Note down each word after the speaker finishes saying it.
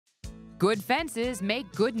Good fences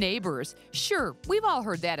make good neighbors. Sure, we've all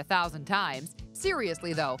heard that 1,000 times.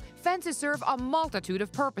 Seriously though, fences serve a multitude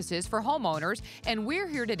of purposes for homeowners, and we're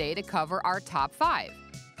here today to cover our top 5.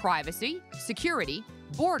 Privacy, security,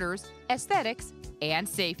 borders, aesthetics, and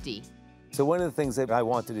safety. So one of the things that I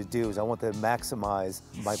wanted to do is I wanted to maximize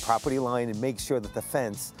my property line and make sure that the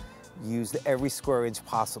fence used every square inch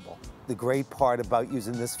possible. The great part about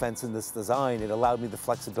using this fence and this design, it allowed me the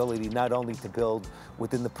flexibility not only to build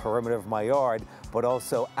within the perimeter of my yard, but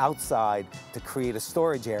also outside to create a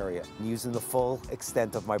storage area using the full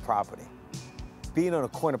extent of my property. Being on a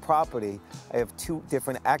corner property, I have 2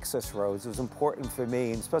 different access roads. It was important for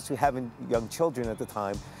me, and especially having young children at the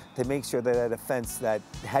time, to make sure that I had a fence that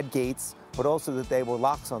had gates, but also that there were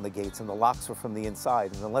locks on the gates, and the locks were from the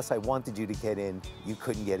inside. And unless I wanted you to get in, you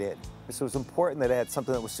couldn't get in. So it was important that I had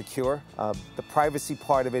something that was secure. The privacy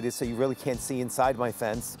part of it is so you really can't see inside my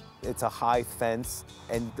fence. It's a high fence,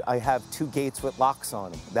 and I have 2 gates with locks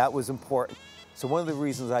on them. That was important. So one of the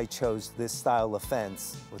reasons I chose this style of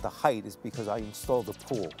fence with the height is because I installed a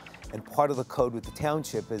pool. And part of the code with the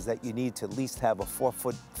township is that you need to at least have a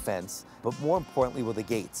 4-foot fence, but more importantly with the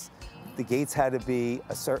gates. The gates had to be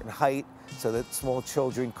a certain height so that small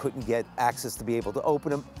children couldn't get access to be able to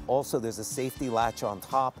open them. Also, there's a safety latch on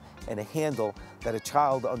top and a handle that a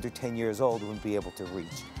child under 10 years old wouldn't be able to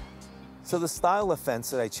reach. So the style of fence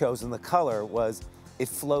that I chose and the color was, it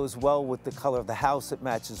flows well with the color of the house. It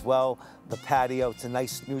matches well the patio. It's a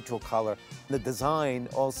nice neutral color. The design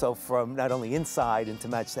also from not only inside and to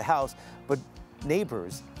match the house, but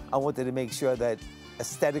neighbors. I wanted to make sure that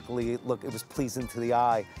aesthetically, it was pleasing to the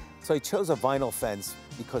eye. So I chose a vinyl fence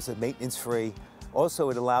because it's maintenance-free. Also,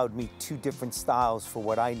 it allowed me 2 different styles for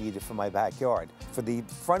what I needed for my backyard. For the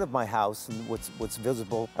front of my house and what's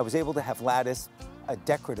visible, I was able to have lattice, a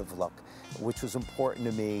decorative look, which was important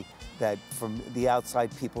to me, that from the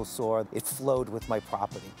outside people saw it flowed with my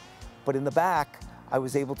property. But in the back, I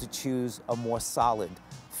was able to choose a more solid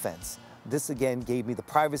fence. This again gave me the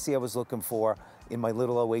privacy I was looking for in my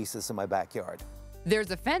little oasis in my backyard.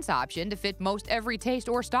 There's a fence option to fit most every taste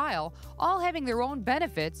or style, all having their own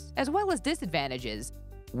benefits as well as disadvantages.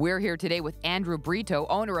 We're here today with Andrew Brito,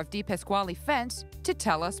 owner of Di Pasquale Fence, to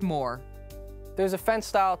tell us more. There's a fence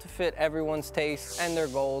style to fit everyone's tastes and their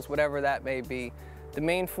goals, whatever that may be. The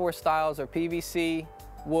main 4 styles are PVC,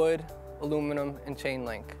 wood, aluminum, and chain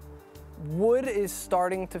link. Wood is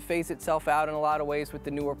starting to phase itself out in a lot of ways with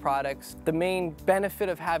the newer products. The main benefit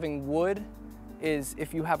of having wood is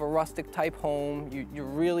if you have a rustic type home, you're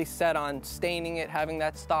really set on staining it, having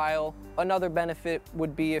that style. Another benefit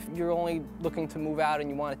would be if you're only looking to move out and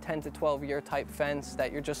you want a 10 to 12 year type fence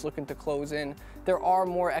that you're just looking to close in. There are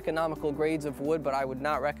more economical grades of wood, but I would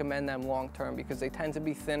not recommend them long term because they tend to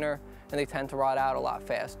be thinner and they tend to rot out a lot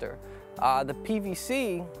faster. The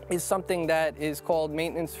PVC is something that is called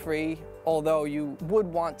maintenance free. Although you would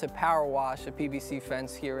want to power wash a PVC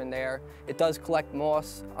fence here and there. It does collect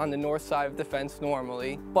moss on the north side of the fence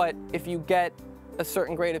normally, but if you get a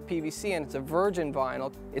certain grade of PVC and it's a virgin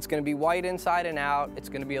vinyl, it's going to be white inside and out, it's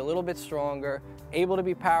going to be a little bit stronger, able to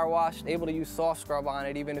be power washed, able to use soft scrub on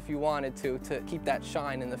it even if you wanted to keep that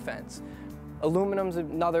shine in the fence. Aluminum's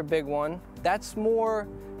another big one. That's more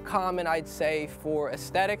common, I'd say, for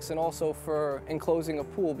aesthetics and also for enclosing a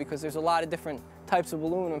pool, because there's a lot of different types of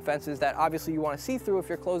aluminum fences that obviously you want to see through if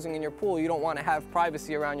you're closing in your pool. You don't want to have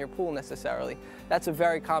privacy around your pool necessarily. That's a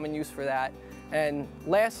very common use for that. And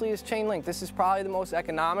lastly is chain link. This is probably the most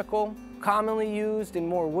economical, commonly used in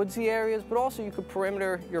more woodsy areas, but also you could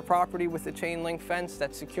perimeter your property with a chain link fence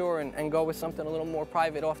that's secure and go with something a little more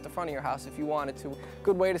private off the front of your house if you wanted to.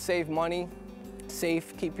 Good way to save money,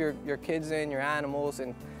 safe, keep your kids in, your animals,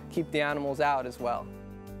 and keep the animals out as well.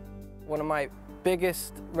 One of my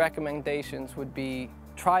biggest recommendations would be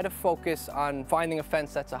try to focus on finding a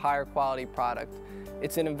fence that's a higher quality product.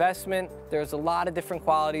 It's an investment. There's a lot of different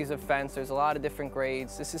qualities of fence. There's a lot of different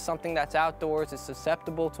grades. This is something that's outdoors. It's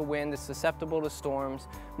susceptible to wind. It's susceptible to storms.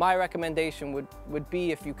 My recommendation would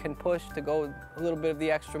be, if you can push to go a little bit of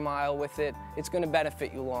the extra mile with it, it's going to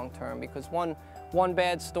benefit you long term, because one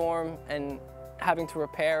bad storm and having to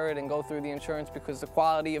repair it and go through the insurance because the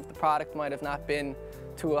quality of the product might have not been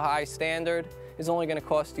to a high standard is only going to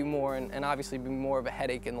cost you more and obviously be more of a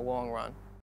headache in the long run.